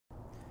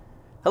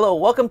Hello,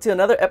 welcome to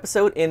another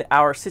episode in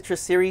our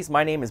citrus series.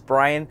 My name is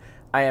Brian.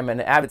 I am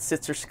an avid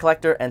citrus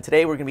collector, and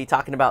today we're going to be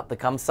talking about the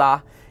Cam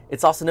Sanh.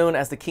 It's also known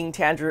as the king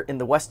tanger in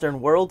the Western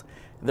world.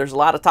 There's a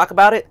lot to talk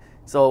about it,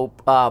 so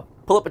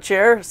pull up a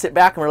chair, sit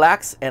back and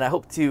relax, and I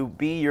hope to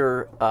be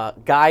your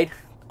guide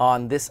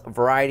on this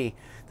variety.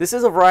 This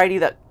is a variety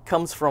that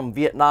comes from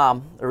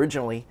Vietnam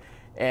originally,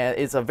 and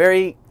it's a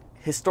very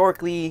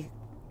historically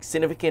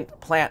significant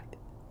plant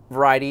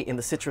variety in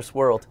the citrus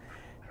world.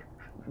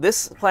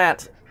 This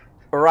plant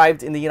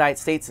arrived in the United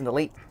States in the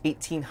late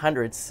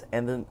 1800s,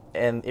 and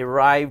it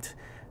arrived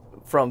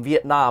from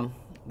Vietnam.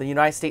 The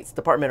United States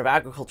Department of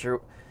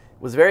Agriculture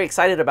was very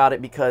excited about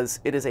it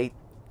because it is a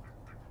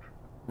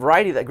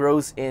variety that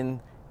grows in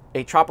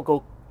a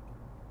tropical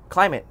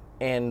climate,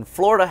 and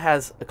Florida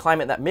has a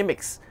climate that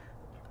mimics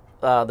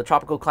the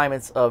tropical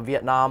climates of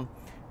Vietnam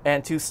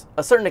and to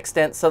a certain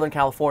extent Southern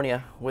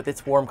California with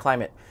its warm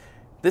climate.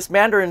 This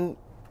mandarin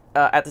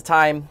at the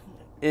time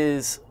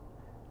is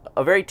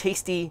a very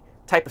tasty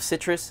type of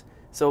citrus.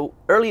 So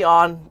early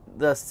on,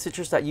 the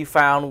citrus that you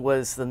found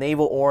was the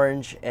navel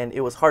orange, and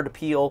it was hard to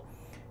peel,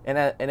 and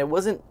it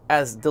wasn't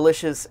as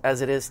delicious as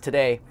it is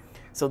today.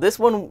 So this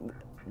one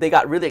they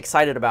got really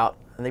excited about,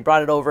 and they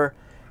brought it over,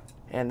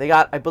 and they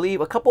got, I believe,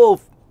 a couple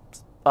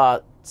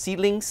of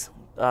seedlings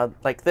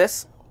like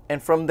this,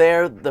 and from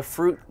there the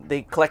fruit,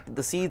 they collected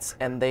the seeds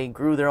and they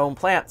grew their own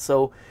plant.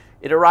 So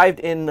it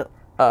arrived in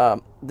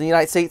the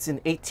United States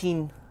in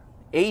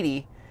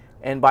 1880,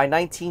 and by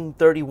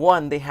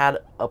 1931 they had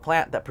a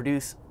plant that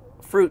produced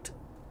fruit,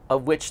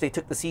 of which they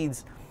took the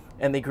seeds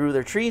and they grew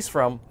their trees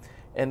from.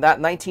 And that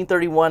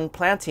 1931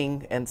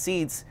 planting and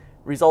seeds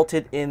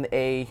resulted in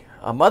a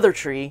mother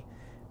tree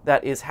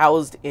that is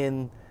housed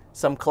in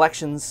some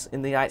collections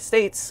in the United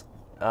States,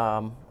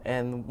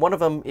 and one of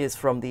them is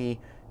from the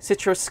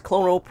Citrus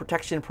Clonal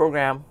Protection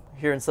Program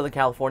here in Southern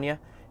California.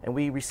 And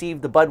we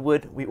received the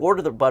budwood, we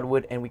ordered the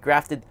budwood, and we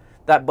grafted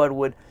that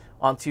budwood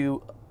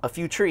onto a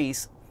few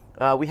trees.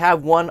 We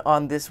have one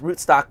on this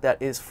rootstock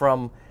that is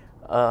from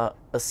a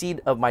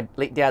seed of my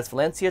late dad's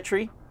Valencia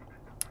tree.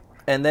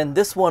 And then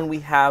this one we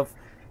have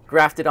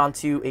grafted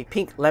onto a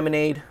pink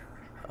lemonade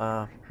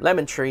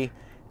lemon tree.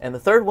 And the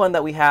third one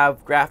that we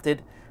have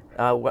grafted,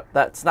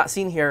 that's not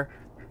seen here,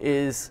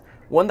 is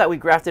one that we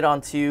grafted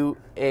onto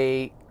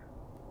a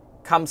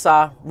Cam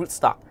Sanh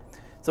rootstock.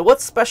 So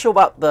what's special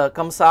about the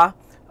Cam Sanh?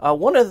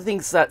 One of the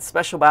things that's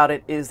special about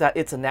it is that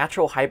it's a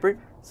natural hybrid.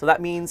 So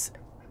that means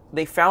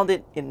they found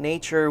it in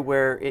nature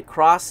where it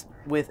crossed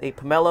with a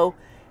pomelo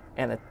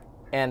and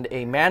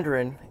a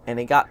mandarin, and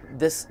it got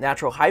this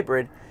natural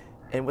hybrid.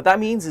 And what that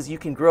means is you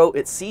can grow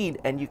its seed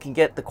and you can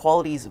get the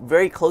qualities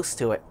very close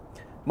to it.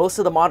 Most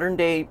of the modern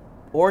day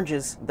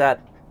oranges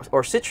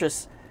or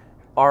citrus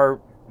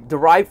are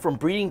derived from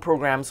breeding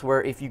programs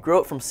where if you grow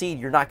it from seed,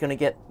 you're not going to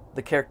get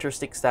the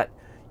characteristics that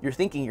you're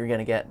thinking you're going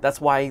to get.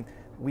 That's why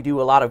we do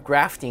a lot of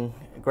grafting.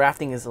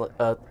 Grafting is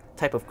a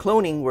type of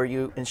cloning where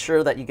you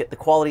ensure that you get the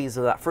qualities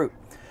of that fruit.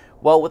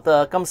 Well, with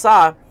the Cam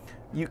Sanh,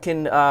 you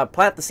can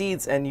plant the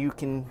seeds and you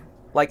can,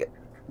 like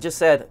just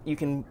said, you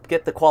can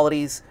get the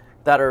qualities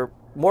that are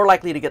more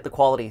likely to get the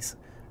qualities.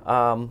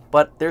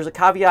 But there's a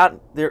caveat.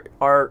 There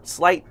are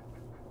slight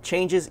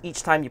changes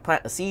each time you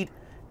plant a seed,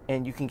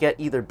 and you can get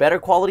either better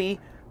quality,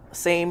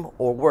 same,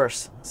 or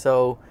worse.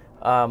 So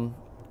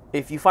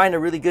if you find a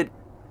really good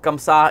Cam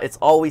Sanh, it's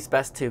always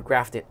best to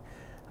graft it.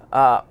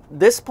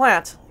 This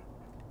plant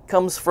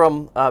comes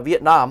from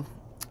Vietnam,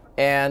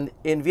 and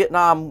in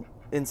Vietnam,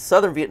 in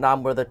southern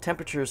Vietnam, where the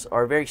temperatures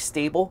are very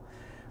stable,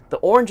 the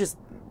oranges,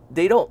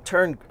 they don't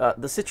turn,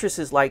 the citrus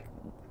is like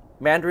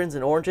mandarins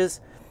and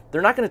oranges,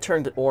 they're not going to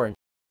turn to orange.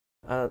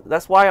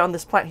 That's why on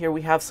this plant here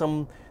we have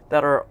some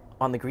that are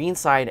on the green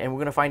side, and we're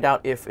going to find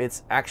out if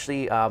it's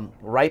actually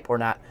ripe or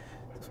not.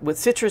 With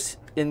citrus,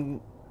 in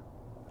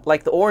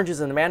like the oranges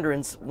and the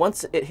mandarins,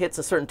 once it hits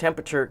a certain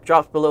temperature,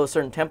 drops below a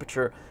certain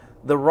temperature,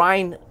 the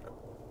rind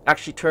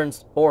actually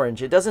turns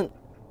orange. It doesn't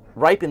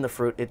ripen the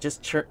fruit, it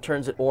just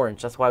turns it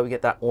orange. That's why we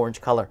get that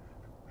orange color.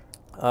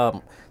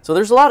 So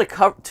there's a lot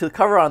to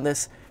cover on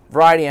this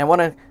variety. I want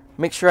to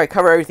make sure I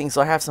cover everything,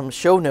 so I have some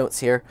show notes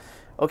here.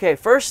 Okay,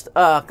 first,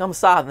 Cam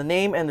Sanh, the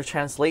name and the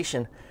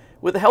translation.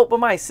 With the help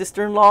of my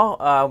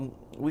sister-in-law,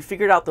 we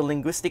figured out the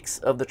linguistics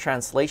of the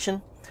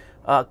translation.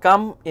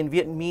 Cam in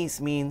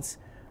Vietnamese means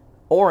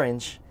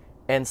orange,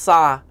 and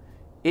Sanh,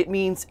 it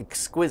means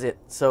exquisite.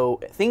 So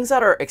things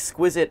that are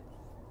exquisite,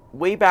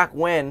 way back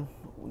when,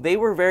 they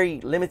were very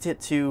limited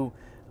to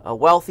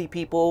wealthy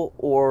people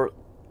or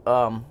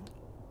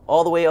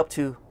all the way up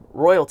to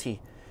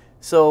royalty.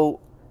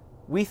 So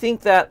we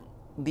think that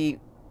the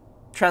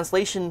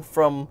translation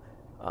from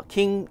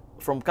Cam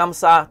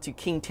Sanh to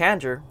king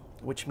tanger,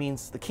 which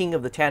means the king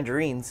of the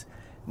tangerines,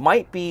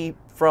 might be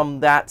from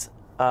that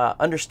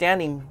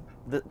understanding,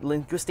 the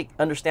linguistic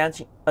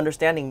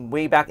understanding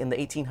way back in the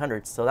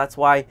 1800s. So that's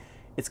why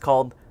it's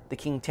called the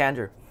king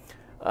tanger.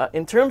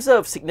 In terms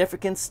of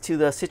significance to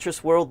the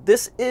citrus world,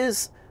 this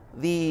is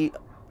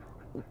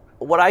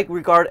what I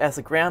regard as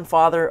the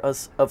grandfather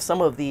of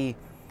some of the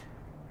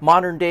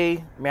modern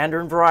day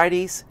mandarin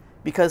varieties.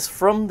 because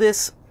from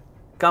this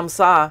Cam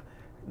Sanh,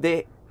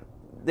 they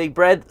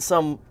bred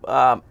some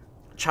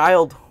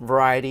child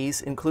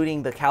varieties,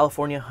 including the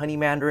California honey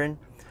mandarin,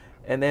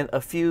 and then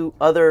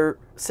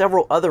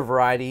several other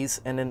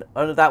varieties, and then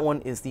under that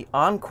one is the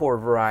Encore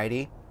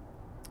variety,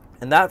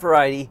 and that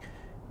variety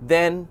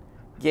then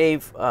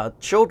gave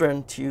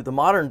children to the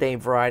modern day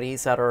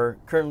varieties that are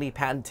currently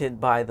patented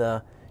by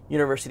the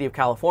University of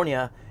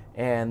California.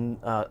 And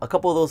a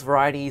couple of those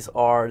varieties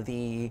are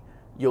the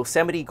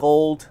Yosemite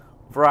Gold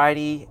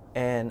variety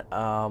and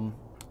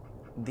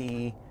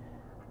the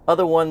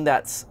other one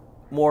that's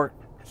more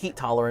heat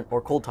tolerant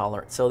or cold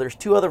tolerant. So there's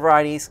two other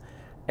varieties,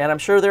 and I'm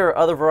sure there are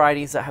other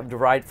varieties that have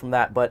derived from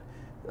that, but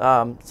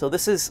so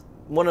this is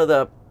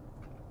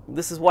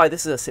why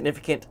this is a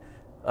significant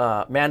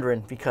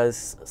mandarin,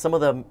 because some of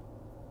the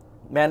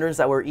mandarins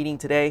that we're eating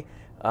today,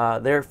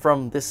 they're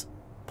from this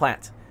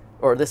plant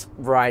or this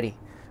variety.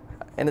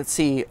 And let's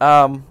see,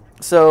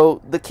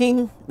 so the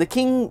king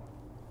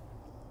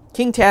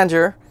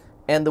Tangor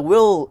and the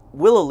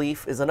willow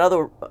leaf is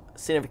another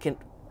significant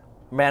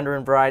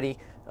mandarin variety.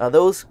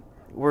 Those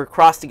were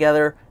crossed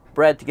together,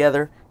 bred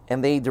together,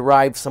 and they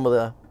derived some of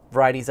the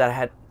varieties that I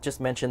had just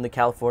mentioned, the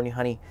California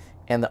honey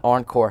and the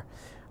Encore.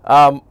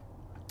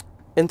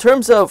 In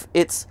terms of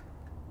its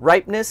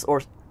ripeness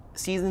or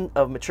season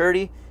of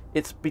maturity,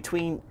 it's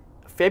between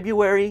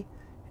February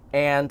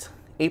and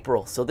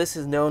April. So this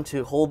is known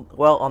to hold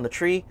well on the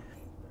tree.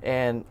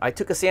 And I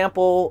took a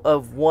sample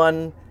of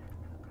one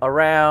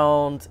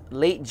around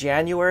late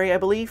January, I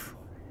believe,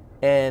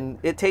 and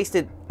it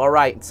tasted all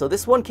right. So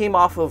this one came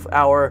off of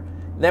our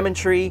lemon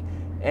tree,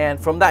 and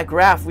from that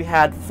graph we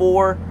had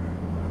 4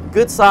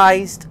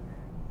 good-sized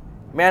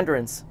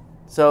mandarins.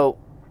 So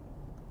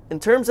in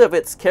terms of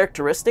its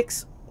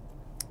characteristics,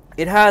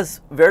 it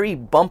has very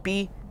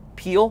bumpy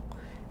peel,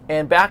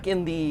 and back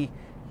in the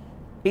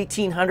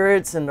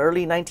 1800s and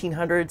early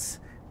 1900s,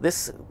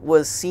 this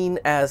was seen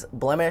as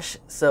blemish.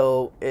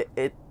 So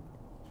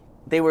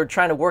they were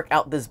trying to work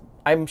out this.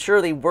 I'm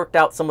sure they worked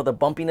out some of the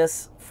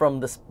bumpiness from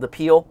the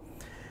peel,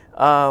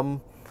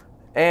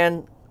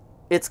 and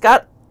it's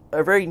got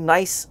a very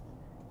nice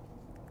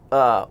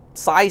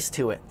size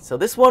to it. So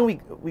this one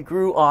we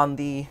grew on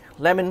the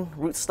lemon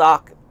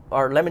rootstock,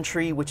 or lemon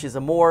tree, which is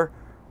a more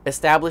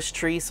established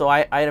tree. So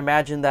I'd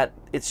imagine that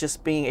it's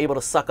just being able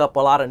to suck up a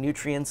lot of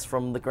nutrients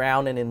from the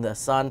ground and in the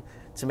sun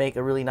to make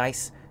a really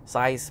nice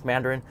size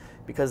mandarin.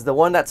 Because the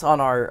one that's on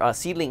our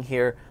seedling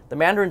here, the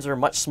mandarins are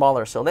much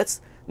smaller. So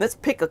let's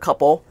pick a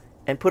couple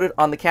and put it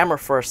on the camera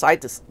for a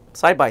side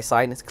by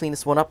side. Let's clean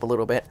this one up a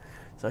little bit.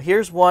 So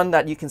here's one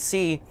that you can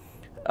see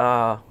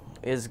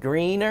is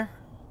greener.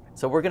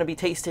 So we're going to be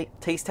taste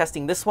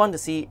testing this one to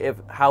see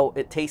how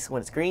it tastes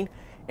when it's green.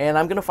 And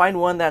I'm going to find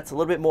one that's a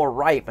little bit more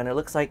ripe, and it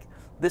looks like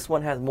this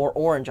one has more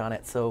orange on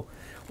it. So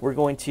we're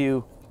going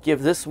to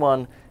give this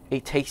one a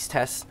taste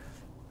test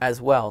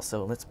as well.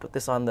 So let's put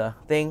this on the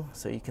thing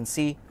so you can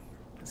see.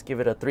 Let's give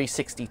it a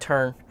 360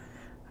 turn.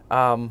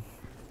 So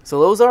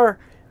those are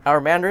our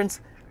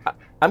mandarins.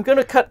 I'm going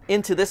to cut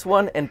into this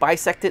one and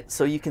bisect it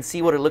so you can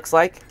see what it looks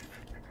like.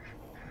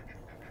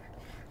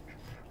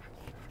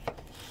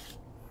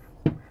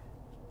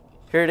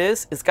 Here it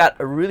is. It's got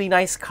a really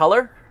nice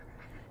color.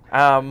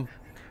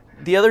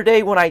 The other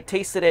day when I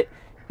tasted it,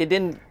 it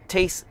didn't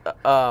taste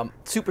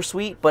super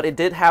sweet, but it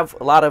did have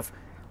a lot of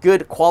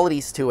good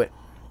qualities to it.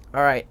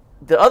 All right.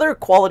 The other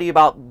quality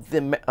about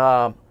the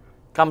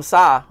Cam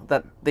Sanh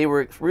that they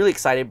were really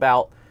excited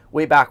about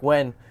way back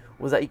when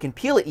was that you can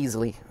peel it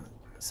easily.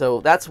 So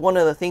that's one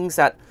of the things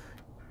that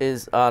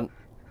is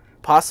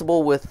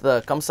possible with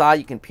the Cam Sanh.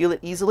 You can peel it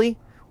easily,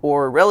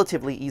 or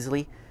relatively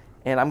easily.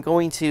 And I'm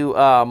going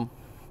to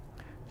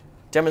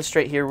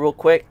demonstrate here real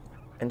quick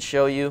and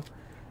show you.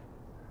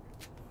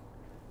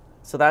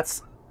 So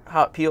that's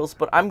how it peels,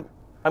 but I'm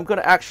going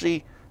to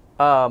actually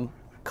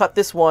cut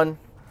this one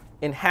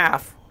in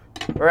half,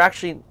 or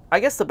actually I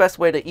guess the best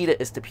way to eat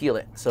it is to peel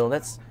it. So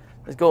let's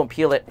go and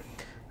peel it.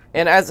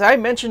 And as I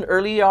mentioned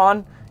early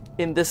on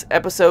in this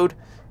episode,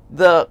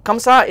 the Cam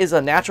Sanh is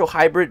a natural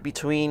hybrid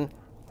between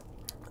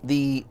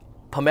the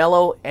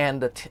pomelo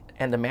and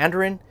the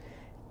mandarin.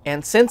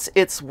 And since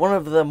it's one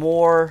of the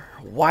more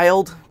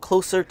wild,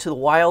 closer to the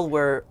wild,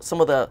 where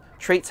some of the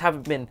traits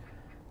haven't been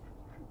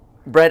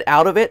bred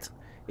out of it,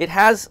 it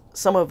has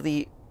some of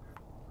the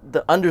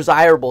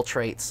undesirable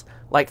traits.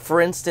 Like,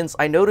 for instance,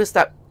 I noticed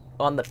that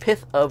on the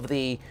pith of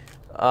the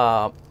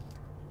on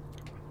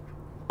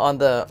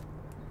the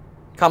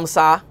Cam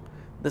Sanh,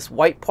 this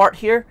white part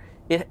here,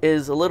 it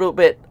is a little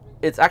bit,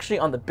 it's actually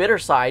on the bitter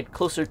side,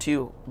 closer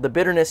to the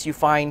bitterness you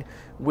find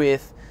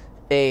with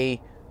a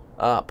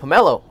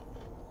pomelo.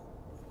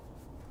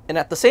 And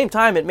at the same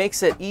time, it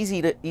makes it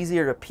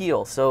easier to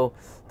peel. So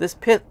this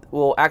pith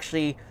will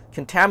actually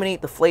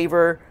contaminate the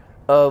flavor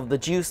of the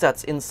juice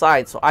that's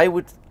inside. So I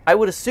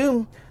would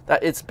assume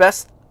that it's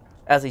best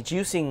as a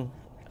juicing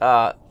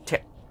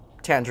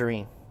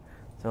tangerine.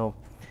 So,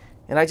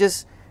 and I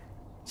just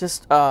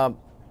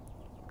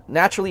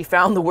naturally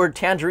found the word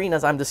tangerine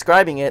as I'm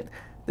describing it.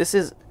 This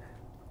is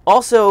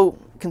also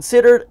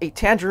considered a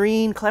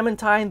tangerine,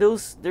 clementine.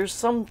 There's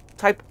some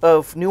type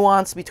of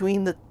nuance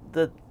between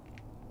the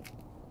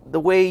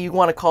way you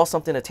want to call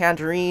something a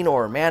tangerine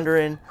or a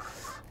mandarin.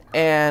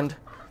 And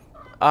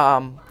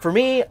for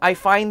me, I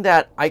find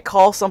that I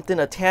call something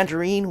a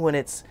tangerine when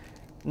it's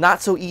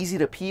not so easy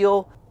to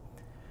peel.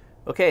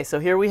 Okay, so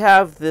here we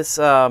have this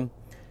Cam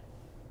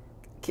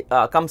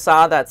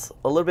Sanh that's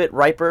a little bit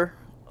riper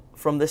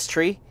from this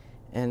tree,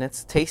 and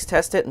let's taste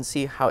test it and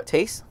see how it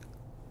tastes.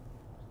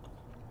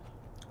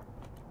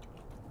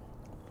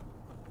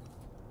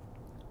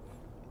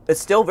 It's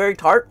still very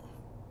tart,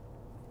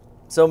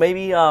 so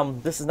maybe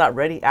this is not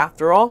ready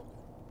after all.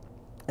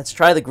 Let's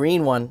try the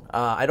green one.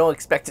 I don't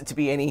expect it to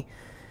be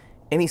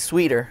any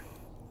sweeter.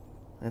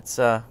 Let's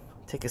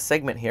take a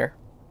segment here.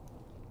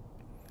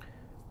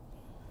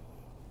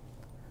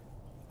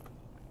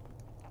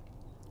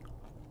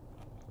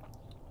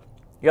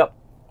 Yep,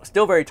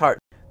 still very tart.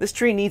 This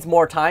tree needs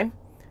more time,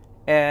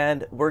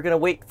 and we're gonna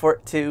wait for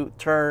it to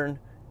turn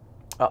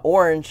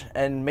orange,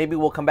 and maybe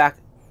we'll come back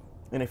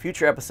in a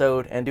future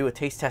episode and do a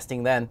taste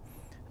testing then.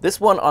 This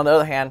one, on the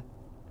other hand,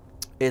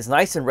 is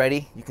nice and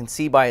ready. You can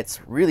see by its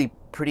really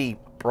pretty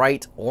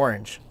bright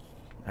orange.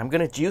 I'm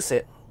gonna juice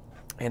it,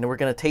 and we're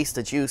gonna taste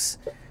the juice.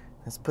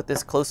 Let's put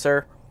this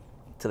closer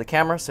to the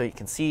camera so you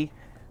can see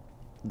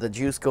the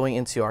juice going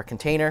into our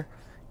container,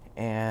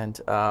 and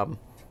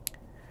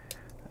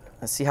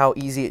let's see how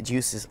easy it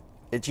juices.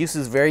 It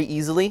juices very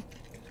easily.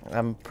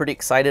 I'm pretty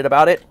excited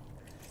about it.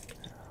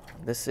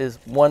 This is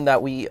one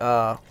that we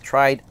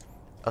tried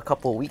a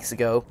couple weeks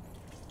ago,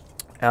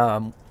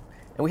 and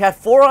we had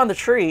 4 on the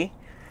tree,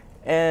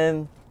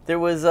 and there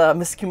was a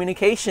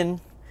miscommunication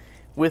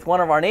with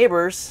one of our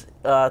neighbors,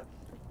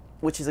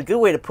 which is a good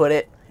way to put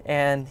it,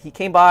 and he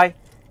came by,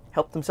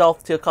 helped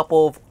himself to a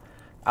couple of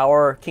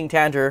our King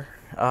Tanger.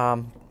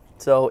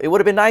 So it would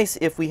have been nice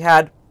if we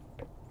had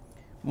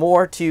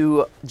more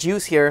to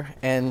juice here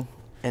and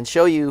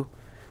show you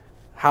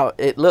how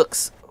it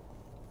looks,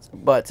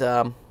 but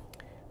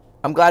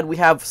I'm glad we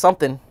have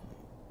something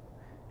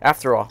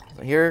after all.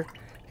 So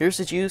here's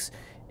the juice.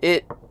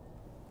 It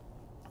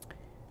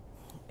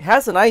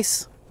has a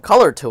nice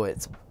color to it.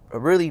 It's a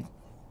really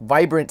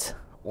vibrant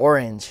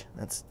orange.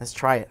 Let's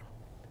try it.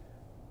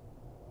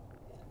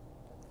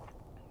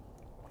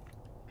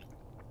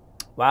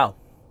 Wow.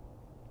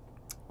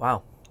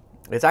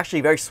 It's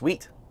actually very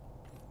sweet.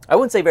 I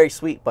wouldn't say very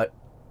sweet, but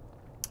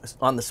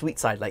on the sweet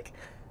side, like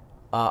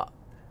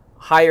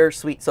higher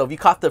sweet. So if you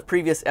caught the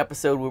previous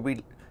episode where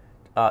we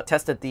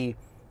tested the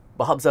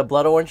Bahubza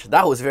blood orange,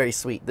 that was very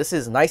sweet. This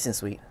is nice and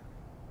sweet.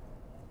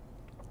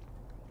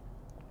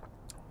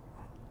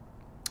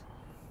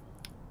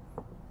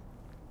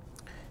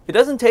 It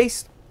doesn't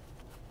taste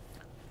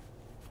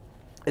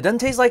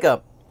like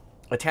a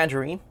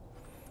tangerine.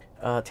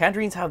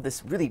 Tangerines have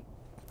this really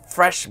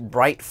fresh,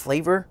 bright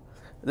flavor.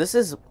 This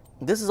is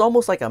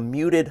almost like a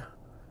muted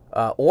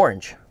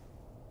orange.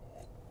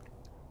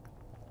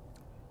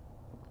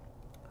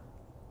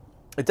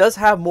 It does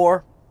have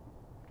more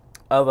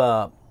of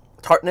a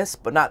tartness,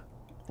 but not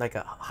like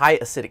a high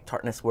acidic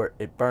tartness where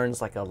it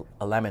burns like a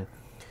lemon.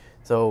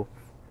 So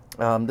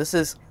this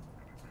is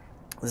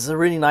a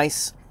really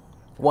nice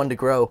one to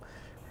grow.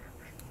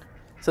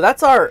 So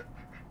that's our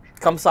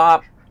Cam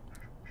Sanh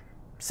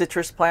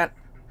citrus plant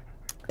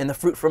and the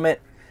fruit from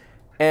it.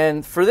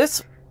 And for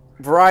this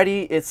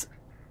variety, it's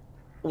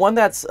one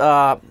that's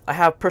I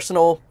have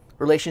personal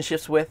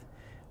relationships with.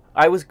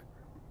 I was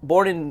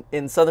born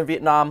in southern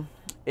Vietnam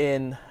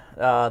in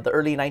the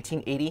early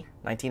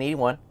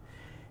 1981,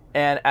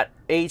 and at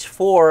age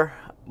 4,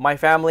 my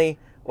family,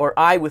 or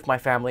I with my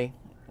family,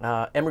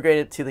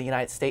 emigrated to the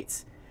United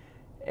States.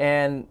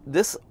 And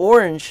this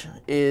orange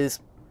is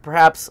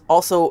perhaps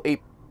also a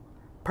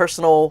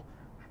personal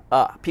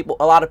a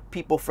lot of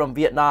people from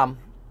Vietnam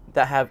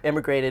that have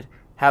immigrated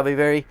have a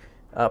very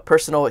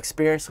personal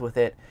experience with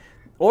it.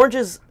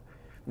 Oranges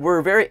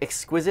were very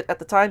exquisite at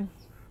the time,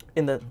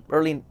 in the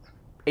early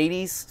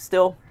 80s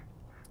still,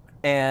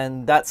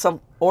 and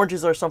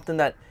oranges are something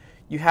that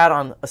you had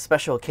on a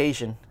special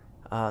occasion.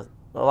 A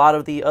lot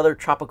of the other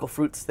tropical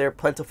fruits, they're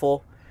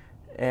plentiful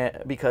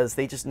because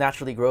they just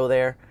naturally grow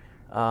there.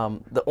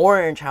 The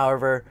orange,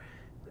 however,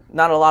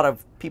 not a lot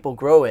of people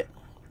grow it,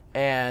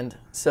 and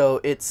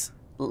so it's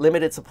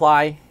limited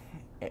supply,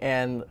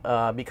 and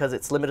because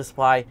it's limited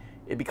supply,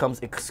 it becomes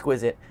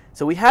exquisite.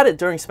 So we had it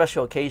during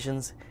special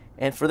occasions,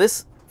 and for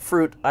this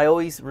fruit, I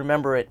always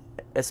remember it,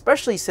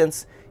 especially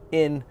since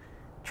in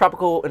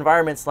tropical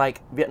environments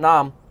like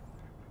Vietnam,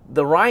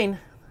 the rind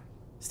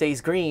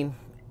stays green,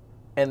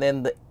 and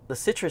then the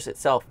citrus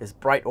itself is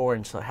bright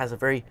orange, so it has a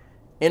very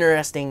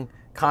interesting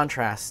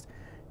contrast.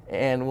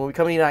 And when we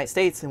come to the United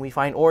States and we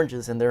find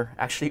oranges, and they're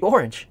actually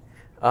orange,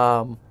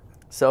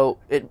 so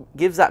it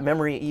gives that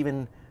memory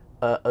even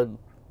a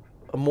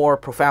more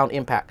profound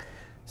impact.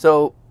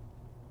 So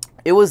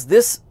it was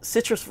this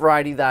citrus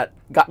variety that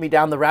got me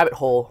down the rabbit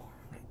hole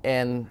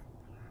and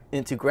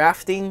into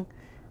grafting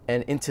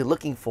and into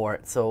looking for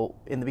it. So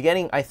in the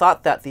beginning, I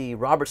thought that the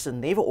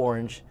Washington Navel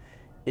orange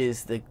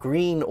is the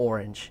green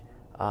orange,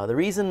 The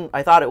reason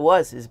I thought it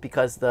was is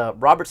because the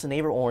Washington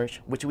Navel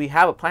orange, which we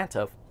have a plant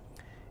of,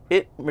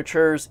 it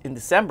matures in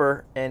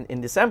December, and in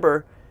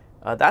December,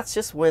 that's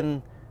just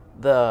when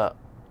the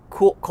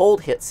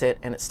cold hits it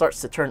and it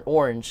starts to turn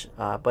orange,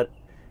 but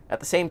at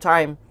the same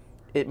time,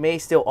 it may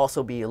still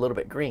also be a little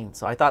bit green.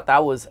 So I thought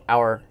that was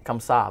our Cam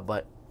Sanh,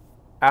 but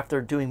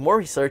after doing more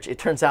research, it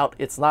turns out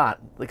it's not.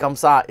 The Cam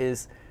Sanh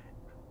is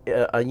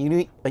a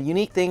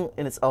unique thing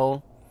in its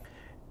own,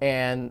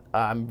 and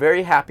I'm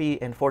very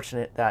happy and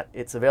fortunate that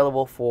it's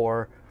available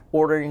for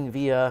ordering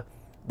via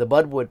the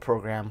budwood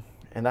program,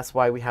 and that's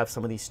why we have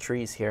some of these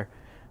trees here.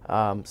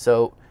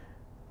 So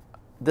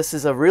this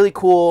is a really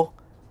cool,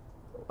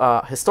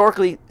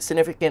 historically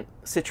significant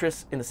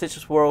citrus in the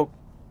citrus world,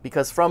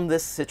 because from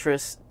this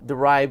citrus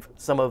derive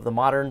some of the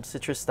modern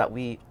citrus that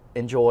we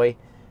enjoy,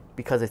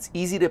 because it's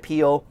easy to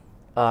peel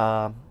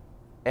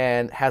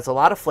and has a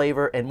lot of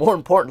flavor, and more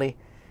importantly,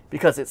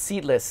 because it's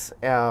seedless.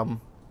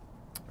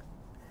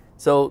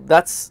 So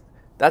that's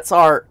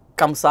our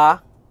Cam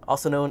Sanh,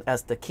 also known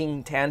as the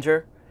King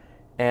Tangor.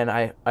 And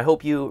I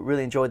hope you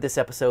really enjoyed this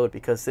episode,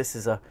 because this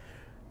is a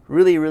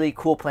really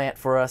cool plant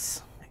for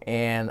us,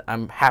 and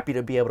I'm happy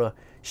to be able to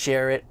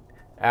share it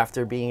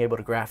after being able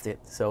to graft it.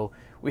 So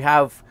we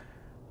have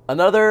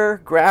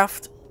another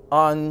graft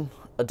on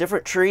a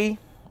different tree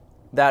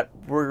that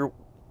we're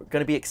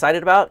going to be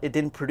excited about. It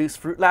didn't produce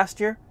fruit last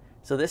year,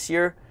 so this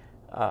year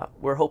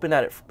we're hoping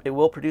that it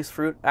will produce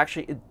fruit.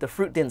 Actually, the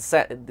fruit didn't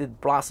set. It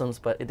did blossoms,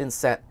 but it didn't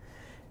set.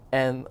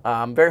 And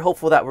I'm very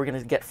hopeful that we're going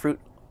to get fruit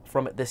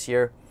from it this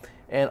year.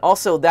 And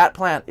also, that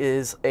plant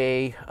is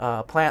a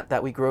plant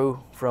that we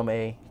grew from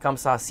a Cam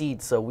Sanh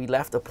seed. So we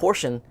left a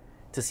portion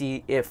to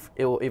see if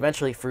it will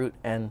eventually fruit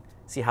and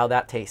see how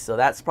that tastes. So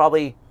that's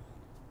probably,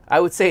 I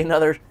would say,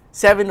 another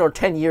 7 or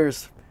 10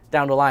 years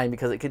down the line,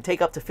 because it can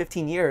take up to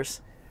 15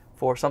 years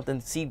for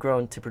something seed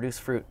grown to produce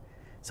fruit.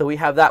 So we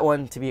have that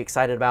one to be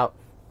excited about.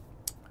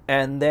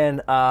 And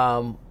then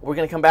we're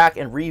going to come back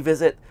and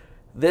revisit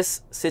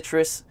this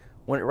citrus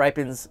when it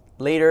ripens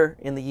later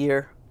in the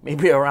year,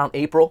 maybe around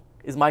April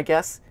is my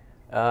guess,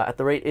 at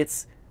the rate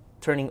it's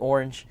turning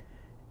orange.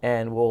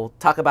 And we'll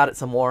talk about it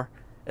some more,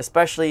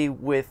 especially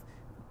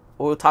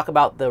we'll talk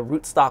about the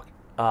rootstock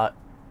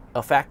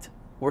effect.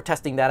 We're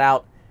testing that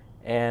out,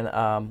 and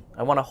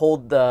I want to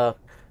hold the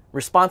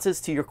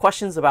responses to your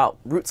questions about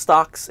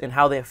rootstocks and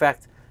how they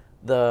affect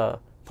the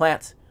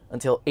plant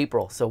until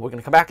April. So we're going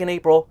to come back in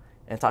April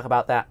and talk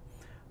about that.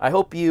 I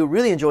hope you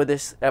really enjoyed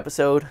this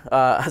episode,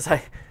 as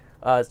I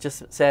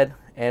just said,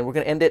 and we're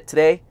going to end it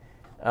today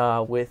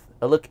with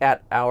a look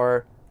at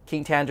our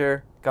King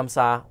Tangor Cam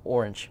Sanh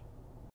orange.